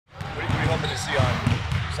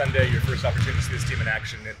Sunday, your first opportunity to see this team in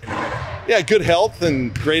action in a minute. Yeah, good health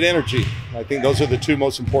and great energy. I think those are the two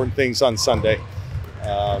most important things on Sunday.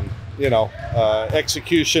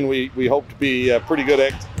 Execution, we hope to be pretty good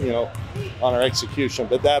at, on our execution,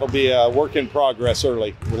 but that'll be a work in progress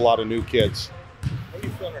early with a lot of new kids. How are you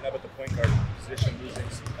feeling right now about the point guard position, losing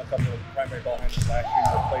a couple of primary ball handlers last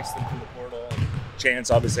year, replaced them through the portal? Chance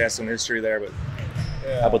obviously has some history there, but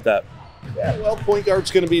how about that? Yeah, well, point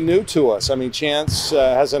guard's going to be new to us. I mean, Chance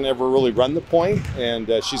hasn't ever really run the point, and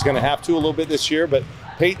she's going to have to a little bit this year, but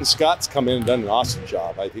Peyton Scott's come in and done an awesome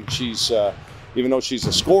job. I think she's, even though she's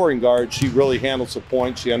a scoring guard, she really handles the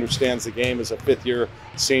point. She understands the game as a fifth-year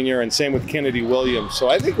senior, and same with Kennedy Williams. So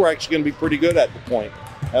I think we're actually going to be pretty good at the point.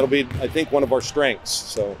 That'll be, I think, one of our strengths.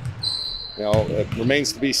 So, it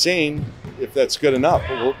remains to be seen if that's good enough,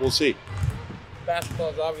 but we'll see. Basketball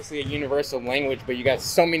is obviously a universal language, but you got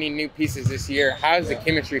so many new pieces this year. How's the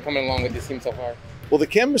chemistry coming along with this team so far? Well, the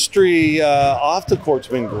chemistry off the court's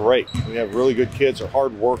been great. We have really good kids, are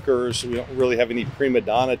hard workers. We don't really have any prima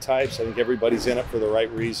donna types. I think everybody's in it for the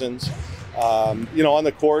right reasons. On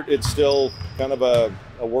the court, it's still kind of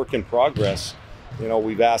a work in progress.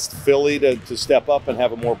 We've asked Philly to step up and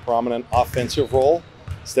have a more prominent offensive role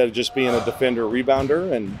instead of just being a defender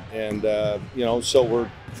rebounder, and so we're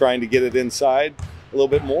trying to get it inside a little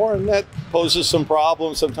bit more, and that poses some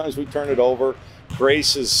problems. Sometimes we turn it over.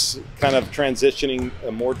 Grace is kind of transitioning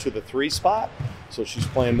more to the 3 spot, so she's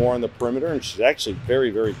playing more on the perimeter, and she's actually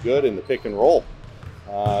very, very good in the pick and roll.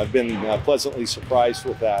 I've been pleasantly surprised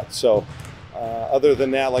with that. So other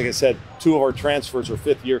than that, like I said, 2 of our transfers are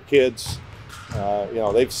fifth-year kids.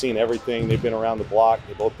 They've seen everything. They've been around the block.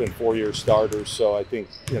 They've both been 4-year starters, so I think,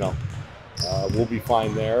 we'll be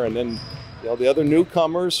fine there. And then, the other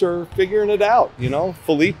newcomers are figuring it out.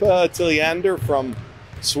 Filippa Tilliander from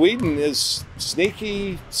Sweden is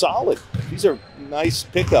sneaky solid. She's a nice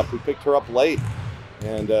pickup. We picked her up late,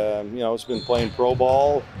 and has been playing pro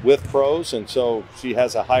ball with pros, and so she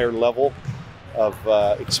has a higher level of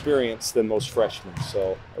experience than most freshmen.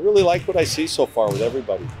 So I really like what I see so far with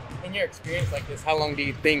everybody. In your experience like this, how long do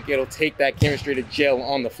you think it'll take that chemistry to gel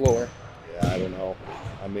on the floor? Yeah, I don't know.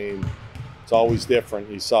 I mean, it's always different.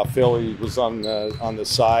 You saw Philly was on the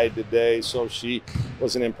side today, so she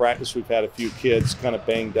wasn't in practice. We've had a few kids kind of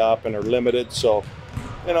banged up and are limited. So,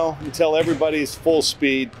 until everybody's full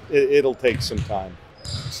speed, it'll take some time.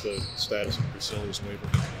 What's the status of Priscilla's waiver?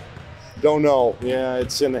 Don't know. Yeah,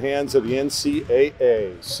 it's in the hands of the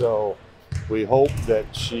NCAA. So we hope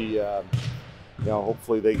that she,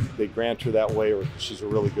 hopefully they grant her that waiver. She's a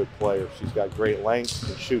really good player. She's got great length,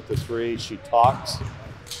 can shoot the 3. She talks.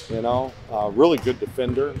 Really good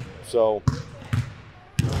defender. So,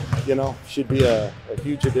 should be a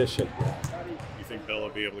huge addition. You think Bella will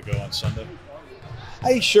be able to go on Sunday?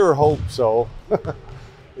 I sure hope so.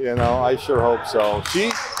 I sure hope so.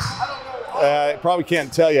 She probably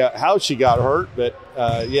can't tell you how she got hurt, but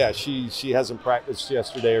she hasn't practiced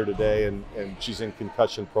yesterday or today, and she's in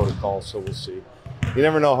concussion protocol, so we'll see. You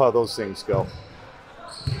never know how those things go.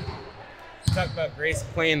 You talked about Grace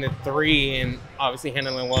playing the 3 and obviously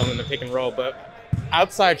handling well in the pick and roll, but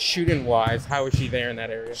outside shooting wise, how is she there in that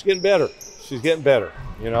area? She's getting better.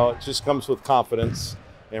 It just comes with confidence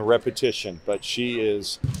and repetition, but she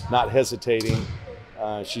is not hesitating.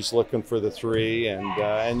 She's looking for the 3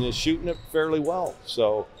 and is shooting it fairly well.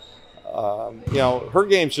 So, her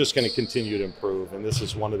game's just going to continue to improve, and this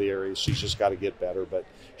is one of the areas she's just got to get better, but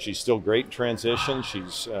she's still great in transition.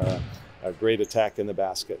 She's a great attack in the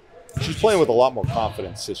basket. She's playing with a lot more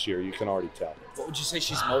confidence this year, you can already tell. What would you say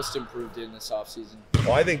she's most improved in this offseason?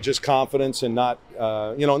 Well, I think just confidence and not,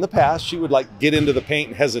 in the past she would get into the paint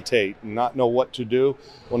and hesitate and not know what to do.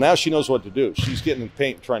 Well, now she knows what to do. She's getting in the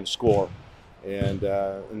paint trying to score and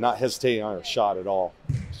not hesitating on her shot at all.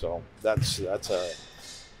 So that's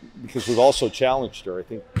because we've also challenged her. I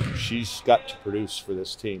think she's got to produce for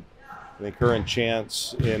this team. I think her and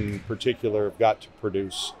Chance in particular have got to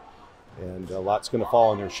produce. And a lot's going to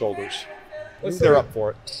fall on their shoulders. They're up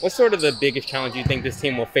for it. What's sort of the biggest challenge you think this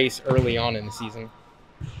team will face early on in the season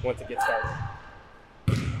once it gets started?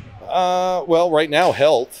 Well, right now,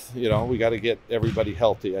 health. We got to get everybody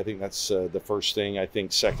healthy. I think that's the first thing. I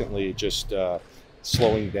think secondly, just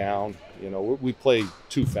slowing down. We play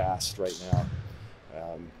too fast right now.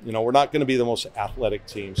 We're not going to be the most athletic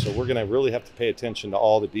team, so we're going to really have to pay attention to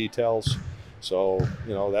all the details. So,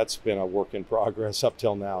 that's been a work in progress up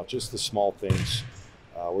till now, just the small things.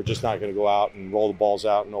 We're just not going to go out and roll the balls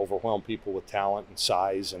out and overwhelm people with talent and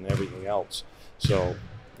size and everything else. So,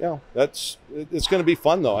 it's going to be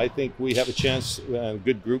fun, though. I think we have a chance, a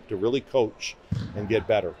good group to really coach and get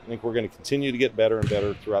better. I think we're going to continue to get better and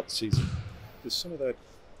better throughout the season. Does some of that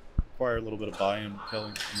require a little bit of buy-in, Kelly,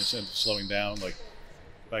 in the sense of slowing down, like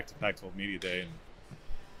back to Pac-12 Media Day, and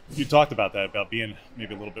you talked about that, about being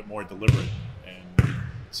maybe a little bit more deliberate, and it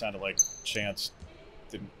sounded like Chance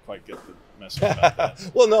didn't quite get the message about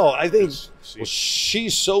that. Well, no, I think She-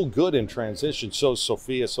 she's so good in transition. So is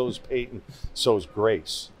Sophia, so is Peyton, so is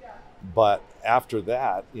Grace. But after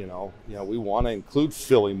that, we want to include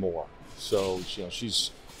Philly more. So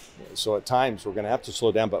so at times we're going to have to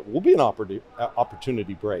slow down, but we'll be an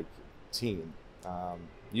opportunity break team.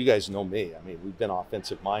 You guys know me. I mean, we've been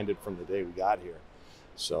offensive minded from the day we got here.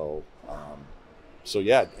 So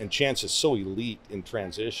yeah, and Chance is so elite in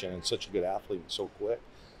transition and such a good athlete and so quick.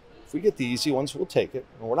 If we get the easy ones, we'll take it.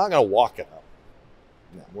 And we're not going to walk it up.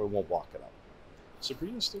 No, we won't walk it up.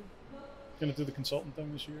 Sabrina's still going to do the consultant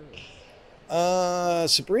thing this year?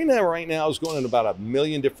 Sabrina right now is going in about a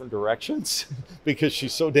million different directions because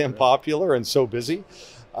she's so damn popular and so busy.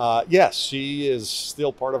 Yes, she is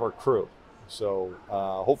still part of our crew. So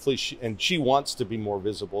hopefully she wants to be more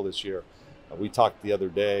visible this year. We talked the other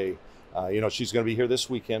day, she's going to be here this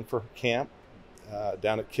weekend for camp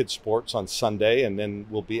down at Kids Sports on Sunday, and then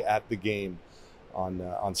we'll be at the game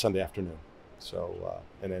on Sunday afternoon. So,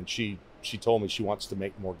 and then she told me she wants to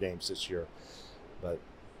make more games this year. But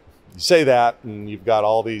you say that, and you've got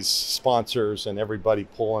all these sponsors and everybody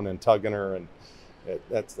pulling and tugging her, and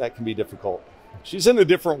that can be difficult. She's in a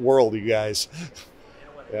different world, you guys.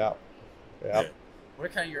 Yeah. What are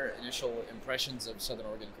kind of your initial impressions of Southern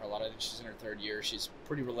Oregon Carlotta? I think she's in her third year. She's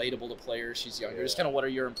pretty relatable to players. She's younger. Yeah. Just kind of what are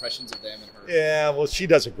your impressions of them and her? Yeah, well, she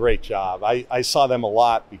does a great job. I saw them a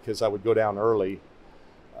lot because I would go down early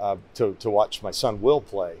to watch my son Will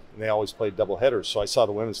play, and they always played doubleheaders. So I saw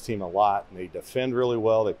the women's team a lot, and they defend really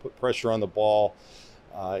well. They put pressure on the ball.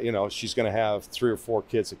 She's going to have 3 or 4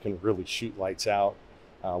 kids that can really shoot lights out.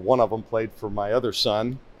 One of them played for my other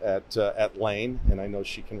son at Lane, and I know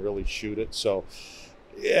she can really shoot it. So,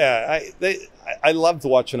 yeah, I loved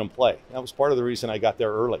watching them play. That was part of the reason I got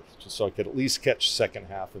there early, just so I could at least catch the second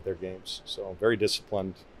half of their games. So, very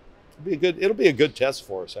disciplined. It'll be a good test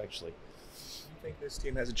for us, actually. I think this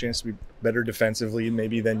team has a chance to be better defensively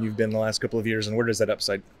maybe than you've been the last couple of years, and where does that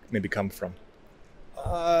upside maybe come from?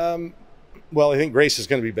 Well, I think Grace is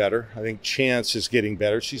going to be better. I think Chance is getting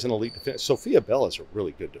better. She's an elite defender. Sophia Bell is a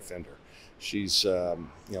really good defender. She's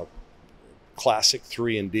classic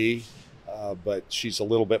 3-and-D, but she's a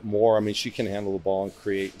little bit more. I mean, she can handle the ball and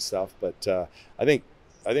create and stuff. But I think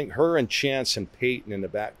her and Chance and Peyton in the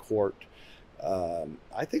backcourt,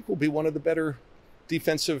 I think will be one of the better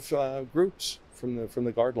defensive groups from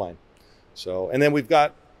the guard line. So, and then we've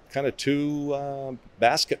got kind of 2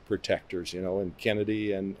 basket protectors, in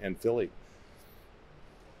Kennedy and Philly.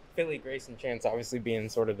 Philly, Grace, and Chance obviously being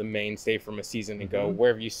sort of the mainstay from a season ago. Mm-hmm.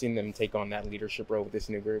 Where have you seen them take on that leadership role with this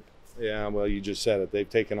new group? Yeah, well, you just said it. They've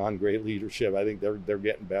taken on great leadership. I think they're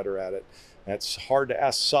getting better at it. And it's hard to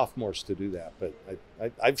ask sophomores to do that, but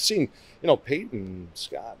I've seen, Peyton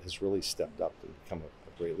Scott has really stepped up and become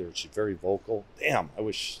a great leader. She's very vocal. Damn, I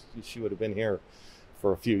wish she would have been here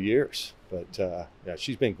for a few years, but yeah,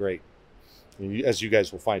 she's been great. As you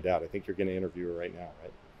guys will find out, I think you're going to interview her right now,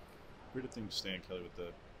 right? Where do things stand, Kelly, with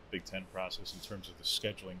the Big Ten process in terms of the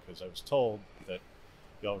scheduling? Because I was told that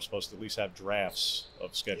y'all were supposed to at least have drafts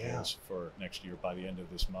of schedules for next year by the end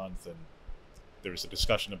of this month, and there was a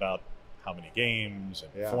discussion about how many games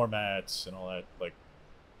and formats and all that. Like,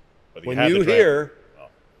 whether When have you the draft- hear, Oh.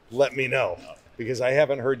 let me know, because I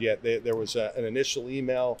haven't heard yet. There was an initial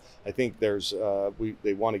email. I think there's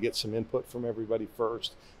they want to get some input from everybody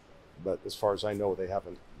first, but as far as I know, they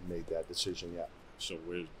haven't made that decision yet. So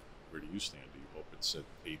where do you stand? Do you hope it's at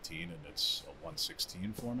 18 and it's a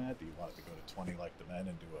 1/16 format? Do you want it to go to 20 like the men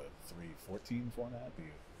and do a 3/14 format?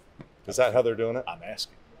 Is that how they're doing it? I'm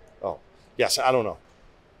asking. Oh, yes. I don't know.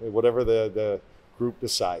 Whatever the group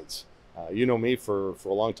decides. You know me, for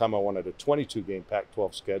a long time I wanted a 22-game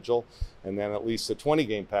Pac-12 schedule, and then at least a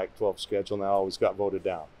 20-game Pac-12 schedule, and that always got voted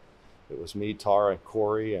down. It was me, Tara, and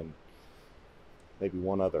Corey, and maybe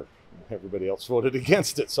one other. Everybody else voted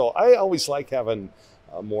against it. So I always like having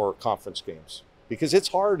more conference games, because it's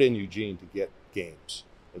hard in Eugene to get games.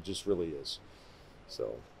 It just really is.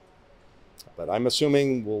 So, but I'm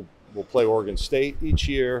assuming we'll play Oregon State each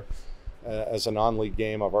year as a non-league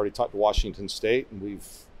game. I've already talked to Washington State, and we've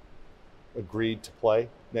agreed to play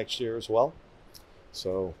next year as well.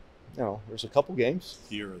 So, there's a couple games.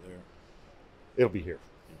 Here or there? It'll be here.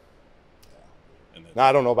 And then Now,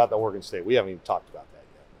 I don't know about the Oregon State. We haven't even talked about that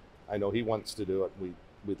yet. I know he wants to do it.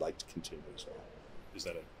 We'd like to continue as well. is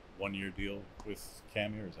that a 1-year deal with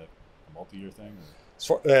Cammy, or is that a multi-year thing?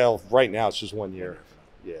 Or? Well, right now it's just 1 year.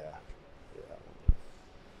 Yeah.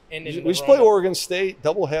 And in the We should play run-up- Oregon State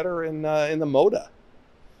doubleheader in the Moda.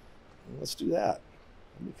 Let's do that.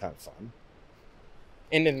 That'd be kind of fun.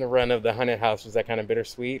 And in the run of the haunted house, was that kind of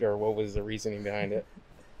bittersweet, or what was the reasoning behind it?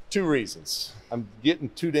 2 reasons. I'm getting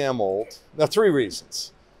too damn old. Now, 3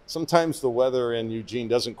 reasons. Sometimes the weather in Eugene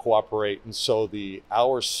doesn't cooperate, and so the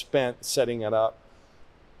hours spent setting it up,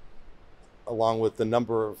 along with the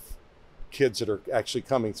number of kids that are actually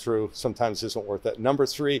coming through, sometimes isn't worth it. Number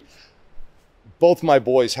 3, both my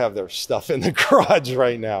boys have their stuff in the garage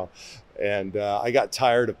right now, and I got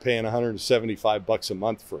tired of paying $175 a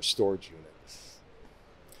month for a storage unit.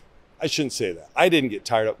 I shouldn't say that. I didn't get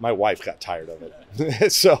tired of it. My wife got tired of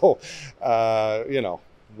it. So, you know,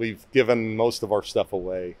 we've given most of our stuff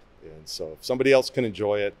away. And so if somebody else can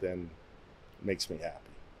enjoy it, then it makes me happy.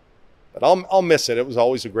 But I'll miss it. It was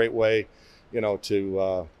always a great way, you know,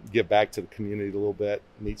 to give back to the community a little bit,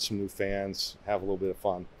 meet some new fans, have a little bit of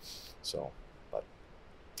fun. So, but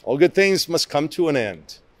all good things must come to an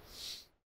end.